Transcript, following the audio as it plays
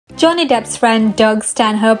Johnny Depp's friend Doug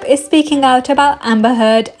Stanhope is speaking out about Amber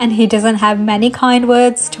Heard, and he doesn't have many kind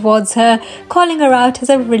words towards her, calling her out as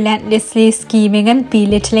a relentlessly scheming and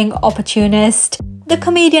belittling opportunist. The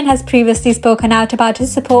comedian has previously spoken out about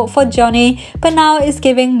his support for Johnny, but now is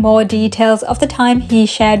giving more details of the time he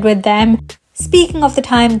shared with them. Speaking of the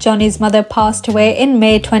time Johnny's mother passed away in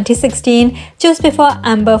May 2016, just before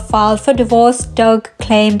Amber filed for divorce, Doug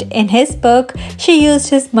claimed in his book she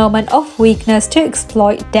used his moment of weakness to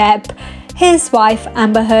exploit Depp. His wife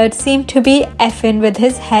Amber Heard seemed to be effing with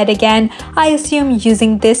his head again, I assume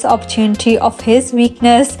using this opportunity of his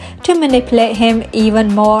weakness to manipulate him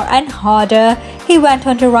even more and harder. He went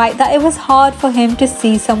on to write that it was hard for him to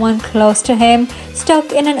see someone close to him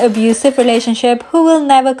stuck in an abusive relationship who will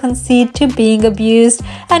never concede to being abused,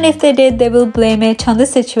 and if they did, they will blame it on the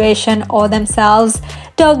situation or themselves.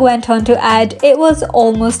 Doug went on to add, it was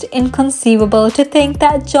almost inconceivable to think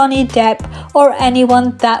that Johnny Depp or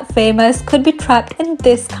anyone that famous could be trapped in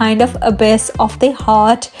this kind of abyss of the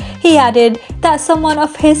heart. He added that someone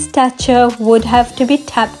of his stature would have to be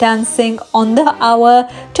tap dancing on the hour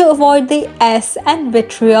to avoid the S and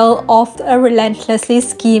vitriol of a relentlessly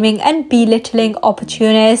scheming and belittling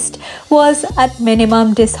opportunist was at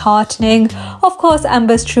minimum disheartening. Of course,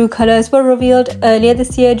 Amber's true colors were revealed earlier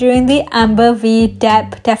this year during the Amber v.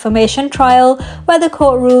 Depp defamation trial, where the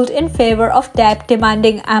court ruled in favor of Depp,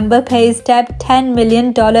 demanding Amber pays Depp $10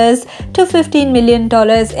 million to $15 million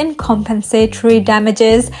in compensatory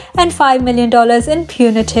damages and $5 million in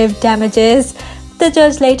punitive damages. The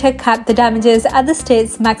judge later capped the damages at the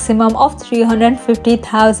state's maximum of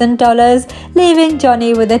 $350,000, leaving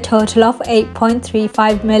Johnny with a total of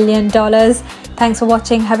 $8.35 million. Thanks for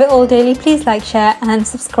watching. Have it all daily. Please like, share and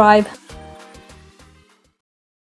subscribe.